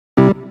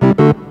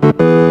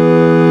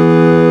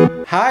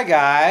Hi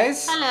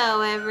guys!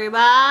 Hello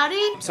everybody!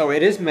 So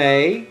it is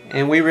May,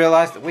 and we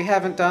realized that we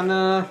haven't done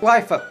a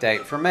life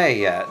update for May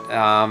yet.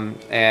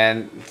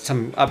 And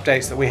some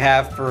updates that we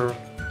have for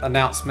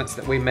announcements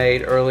that we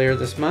made earlier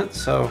this month,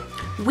 so...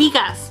 We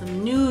got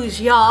some news,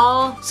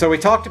 y'all! So we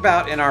talked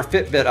about in our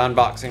Fitbit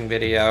unboxing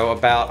video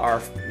about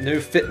our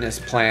new fitness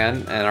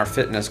plan and our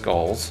fitness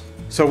goals.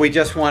 So we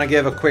just want to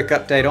give a quick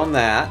update on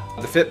that.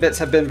 The Fitbits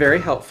have been very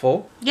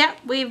helpful. Yep,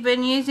 we've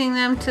been using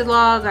them to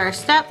log our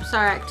steps,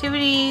 our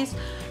activities.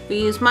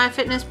 We use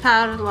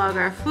MyFitnessPal to log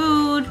our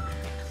food.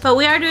 But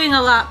we are doing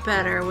a lot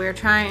better. We're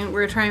trying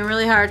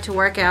really hard to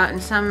work out in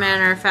some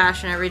manner or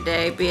fashion every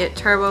day, be it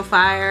turbo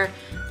fire,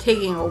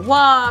 taking a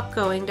walk,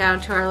 going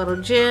down to our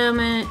little gym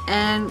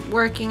and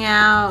working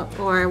out,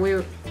 or we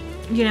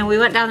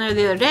went down there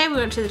the other day, we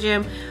went to the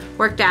gym,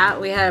 worked out,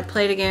 we had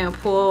played a game of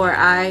pool where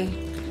I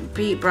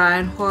beat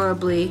Brian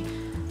horribly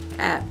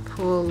at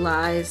pool.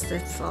 Lies,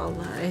 that's all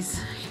lies.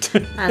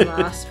 I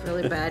lost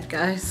really bad,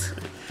 guys.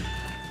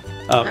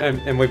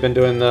 And we've been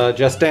doing the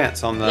Just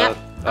Dance on the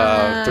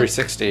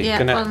 360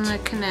 Connect. On the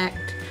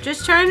Connect.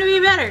 Just trying to be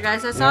better,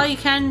 guys. That's all you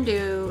can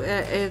do.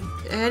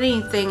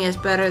 Anything is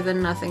better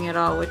than nothing at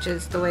all, which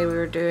is the way we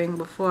were doing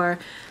before.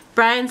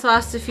 Brian's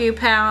lost a few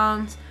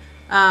pounds.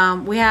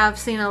 We have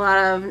seen a lot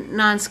of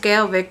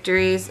non-scale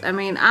victories. I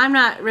mean, I'm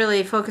not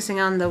really focusing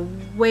on the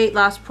weight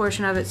loss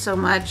portion of it so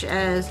much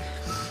as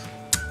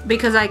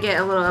because I get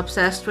a little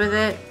obsessed with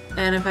it,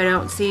 and if I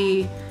don't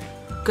see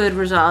good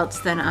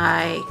results, then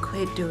I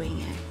quit doing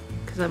it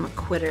because I'm a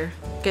quitter.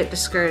 Get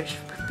discouraged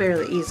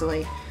fairly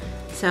easily.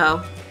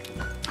 So,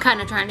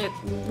 kind of trying to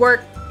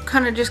work,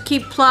 kind of just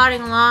keep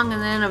plodding along,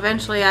 and then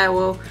eventually I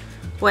will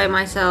weigh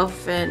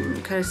myself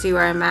and kind of see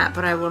where I'm at,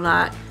 but I will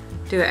not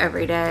do it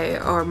every day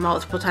or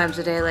multiple times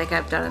a day like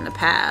I've done in the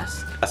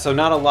past. So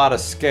not a lot of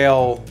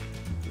scale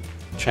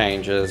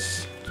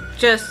changes.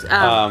 Just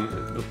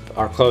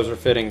our clothes are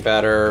fitting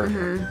better,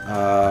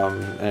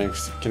 and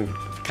can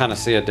kind of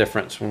see a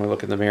difference when we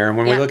look in the mirror. And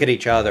when we look at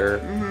each other,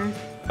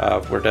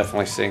 we're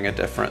definitely seeing a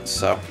difference.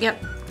 So.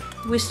 Yep.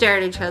 We stare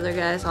at each other,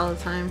 guys, all the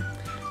time.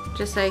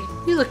 Just say,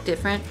 you look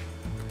different.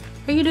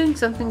 Are you doing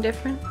something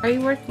different? Are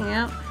you working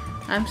out?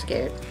 I'm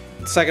scared.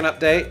 Second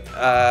update,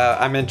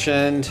 I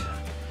mentioned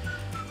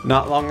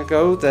not long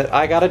ago that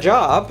I got a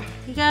job.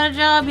 You got a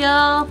job,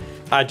 y'all.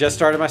 I just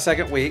started my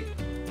second week,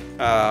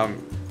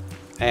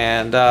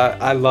 and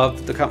I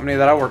love the company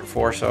that I work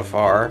for so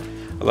far.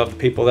 I love the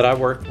people that I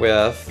work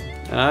with,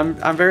 and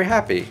I'm very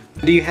happy.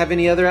 Do you have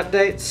any other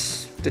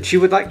updates that you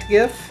would like to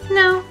give?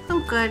 No,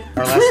 I'm good.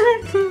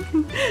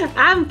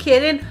 I'm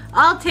kidding.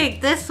 I'll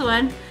take this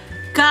one.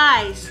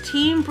 Guys,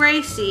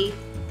 Teambracy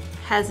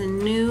has a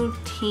new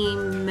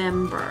team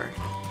member.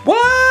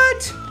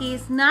 What?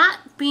 He's not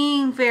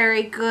being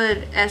very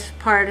good as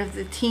part of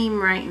the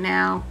team right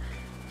now.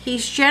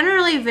 He's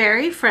generally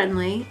very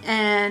friendly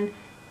and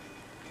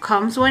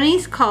comes when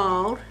he's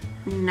called.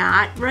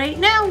 Not right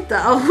now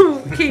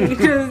though,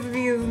 because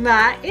he's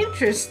not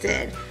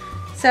interested.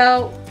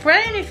 So,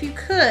 Brian, if you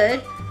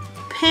could,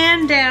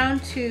 pan down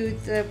to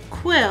the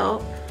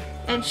quilt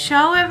and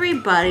show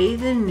everybody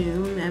the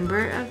new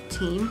member of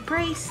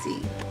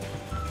Teambracy.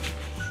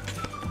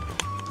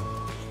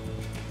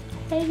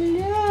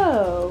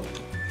 Hello.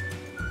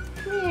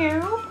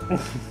 Meow.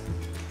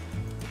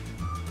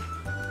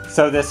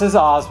 So this is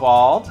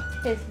Oswald.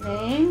 His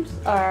names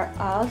are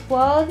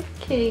Oswald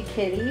Kitty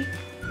Kitty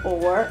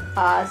or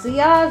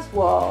Ozzy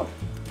Oswald.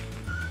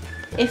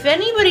 If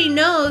anybody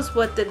knows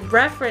what the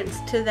reference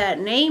to that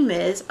name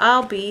is,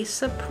 I'll be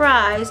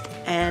surprised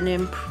and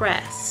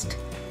impressed.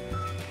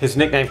 His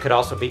nickname could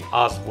also be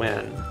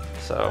Oswin.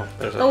 So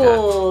there's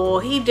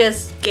a hint. He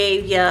just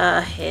gave you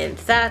a hint.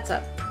 That's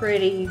a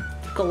pretty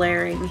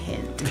glaring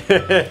hint.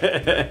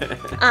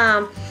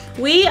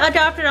 We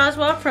adopted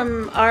Oswald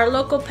from our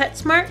local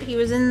PetSmart. He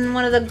was in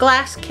one of the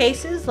glass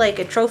cases like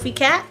a trophy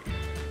cat,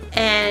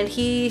 and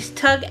he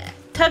tugged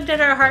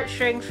at our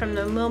heartstrings from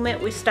the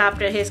moment we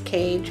stopped at his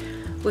cage.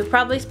 We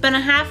probably spent a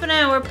half an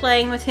hour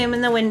playing with him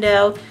in the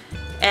window,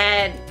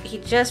 and he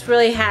just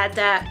really had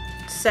that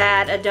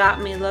sad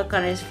adopt me look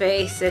on his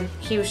face, and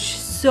he was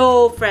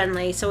so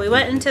friendly. So we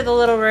went into the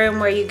little room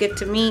where you get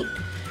to meet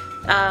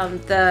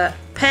the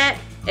pet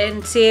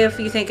and see if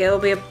you think it will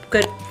be a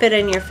good fit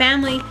in your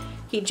family.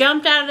 He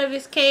jumped out of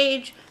his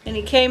cage and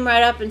he came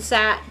right up and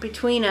sat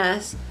between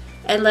us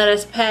and let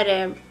us pet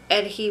him,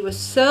 and he was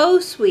so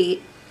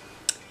sweet.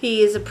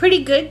 He is a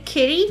pretty good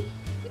kitty.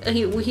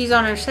 He's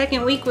on our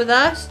second week with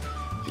us.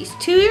 He's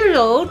 2 years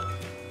old.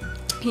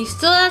 He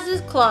still has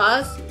his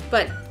claws,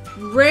 but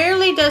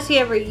rarely does he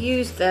ever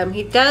use them.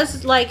 He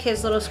does like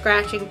his little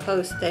scratching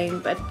post thing,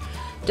 but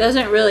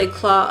doesn't really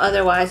claw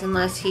otherwise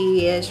unless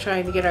he is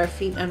trying to get our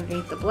feet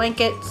underneath the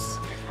blankets.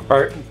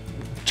 Or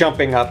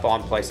jumping up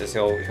on places,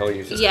 he'll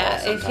use his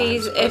claws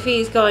sometimes. if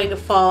he's going to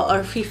fall,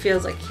 or if he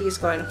feels like he's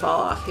going to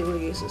fall off, he will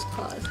use his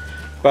claws.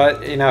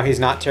 But, you know, he's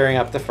not tearing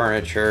up the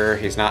furniture.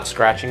 He's not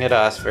scratching at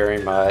us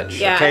very much.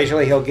 Yeah.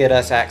 Occasionally he'll get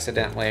us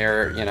accidentally,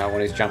 or, you know,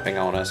 when he's jumping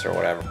on us or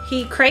whatever.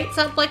 He crates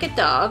up like a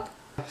dog.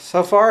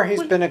 So far,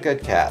 he's been a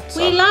good cat.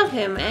 So. We love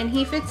him, and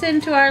he fits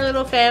into our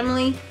little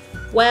family.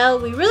 Well,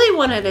 we really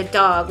wanted a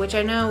dog, which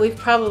I know we've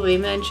probably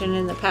mentioned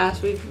in the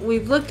past.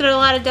 We've looked at a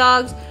lot of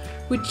dogs.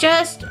 We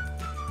just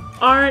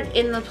aren't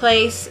in the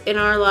place in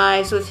our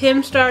lives with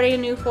him starting a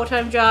new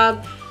full-time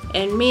job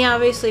and me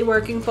obviously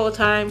working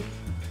full-time.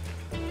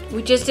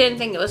 We just didn't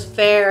think it was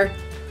fair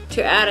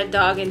to add a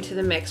dog into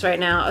the mix right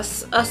now.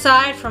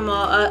 Aside from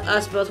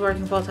us both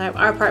working full-time,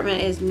 our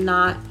apartment is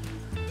not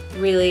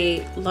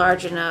really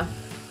large enough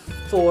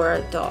for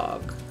a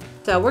dog.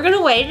 So we're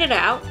gonna wait it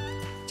out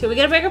till we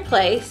get a bigger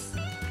place.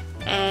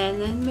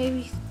 And then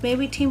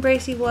maybe Team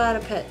Bracy will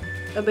add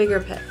a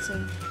bigger pet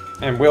soon.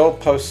 And we'll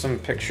post some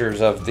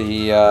pictures of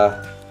the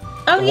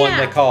one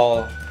they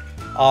call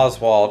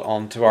Oswald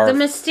onto our... The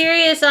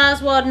mysterious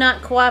Oswald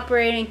not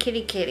cooperating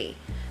kitty.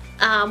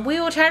 We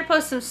will try to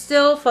post some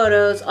still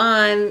photos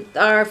on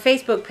our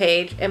Facebook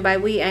page. And by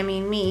we, I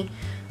mean me.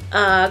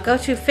 Go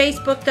to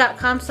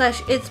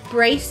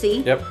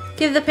facebook.com/itsbracy. Yep.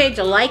 Give the page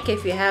a like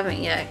if you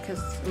haven't yet.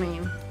 Because, I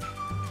mean,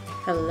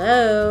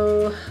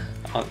 hello.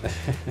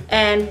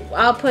 And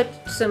I'll put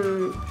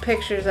some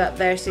pictures up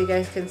there so you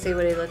guys can see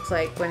what he looks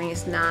like when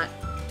he's not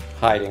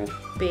hiding,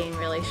 being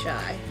really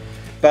shy.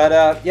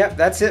 But yep,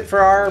 that's it for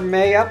our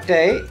May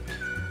update.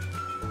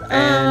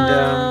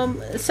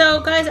 And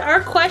so guys,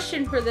 our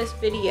question for this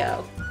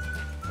video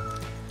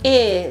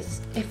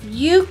is, if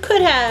you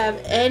could have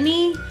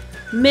any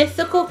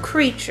mythical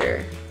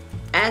creature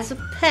as a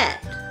pet,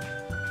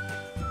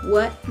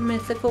 what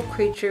mythical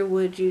creature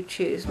would you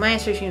choose? My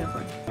answer is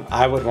unicorn.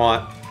 I would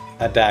want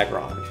a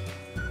Dagron.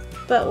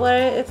 But what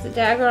if the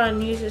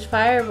Dagron uses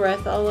fire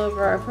breath all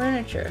over our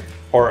furniture?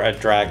 Or a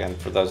dragon,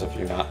 for those of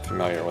you not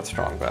familiar with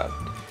Strong Bad.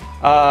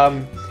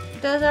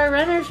 Does our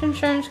renter's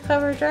insurance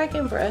cover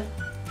dragon breath?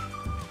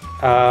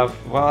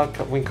 Well,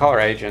 we can call her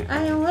agent.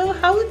 I don't know.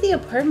 How would the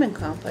apartment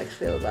complex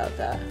feel about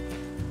that?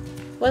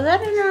 Was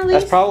that in our lease?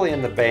 That's probably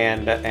in the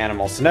banned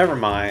animals, so never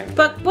mind.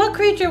 But what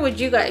creature would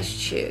you guys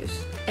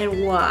choose?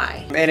 And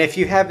why? And if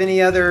you have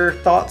any other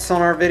thoughts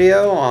on our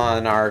video,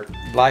 on our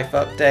life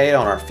update,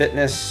 on our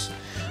fitness,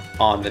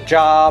 on the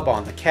job,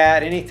 on the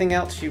cat, anything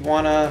else you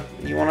wanna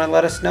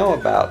let us know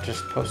about,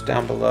 just post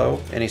down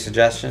below any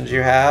suggestions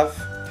you have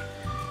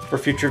for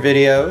future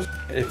videos.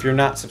 If you're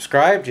not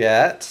subscribed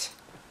yet,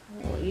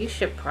 well, you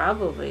should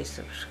probably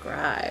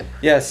subscribe.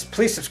 Yes,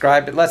 please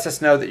subscribe. It lets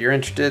us know that you're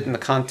interested in the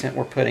content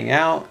we're putting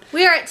out.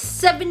 We are at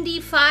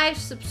 75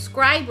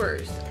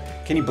 subscribers.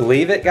 Can you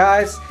believe it,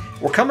 guys?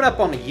 We're coming up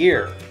on a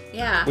year.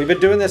 Yeah. We've been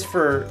doing this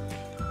for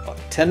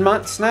 10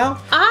 months now.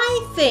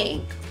 I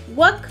think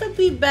what could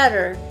be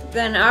better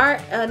than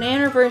an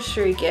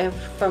anniversary gift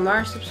from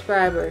our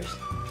subscribers,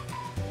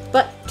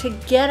 but to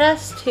get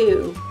us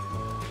to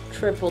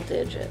triple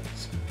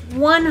digits.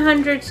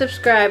 100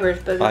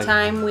 subscribers by the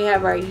time we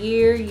have our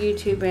year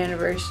YouTube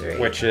anniversary.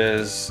 Which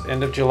is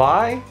end of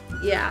July?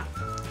 Yeah.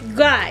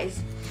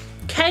 Guys,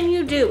 can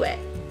you do it?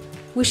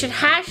 We should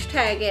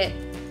hashtag it,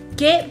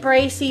 Get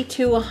Bracy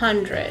to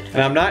 100.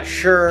 And I'm not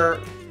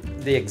sure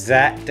the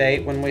exact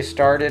date when we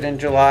started in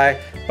July,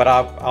 but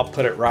I'll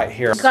put it right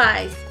here.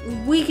 Guys,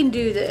 we can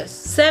do this.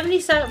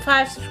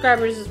 75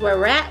 subscribers is where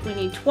we're at. We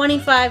need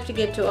 25 to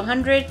get to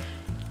 100.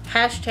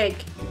 Hashtag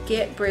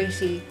Get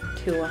Bracy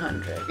to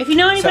 100. If you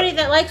know anybody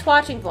that likes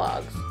watching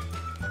vlogs,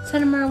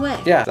 send them our way.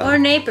 Yeah. Or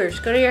neighbors.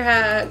 Go to your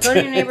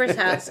neighbor's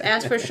house,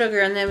 ask for sugar,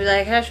 and then be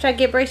like, hashtag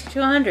Get Bracy to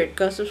 100.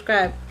 Go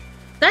subscribe.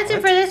 That's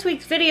it for this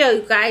week's video,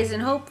 guys,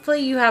 and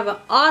hopefully you have an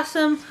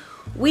awesome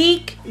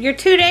week. You're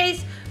 2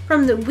 days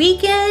from the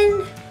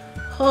weekend.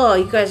 Oh,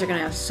 you guys are going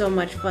to have so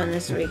much fun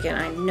this weekend.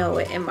 I know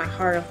it in my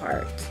heart of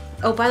hearts.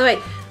 Oh, by the way,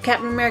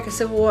 Captain America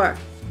Civil War.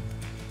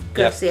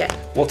 Go see it.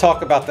 We'll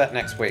talk about that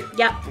next week.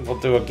 Yep. We'll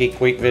do a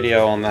Geek Week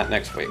video on that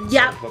next week.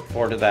 Yep. So look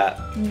forward to that.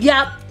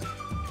 Yep.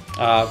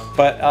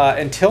 But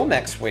until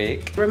next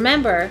week,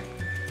 remember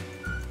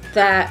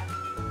that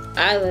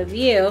I love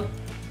you.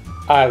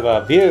 I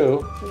love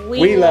you.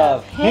 We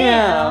love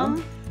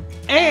him.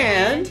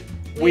 And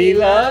we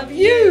love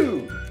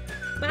you.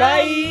 Bye.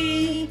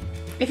 Bye.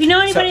 If you know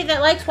anybody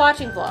that likes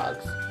watching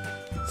vlogs,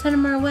 send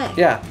them our way.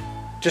 Yeah.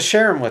 Just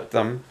share them with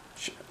them.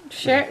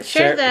 Share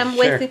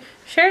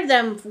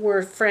them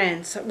with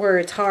friends where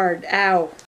it's hard. Ow.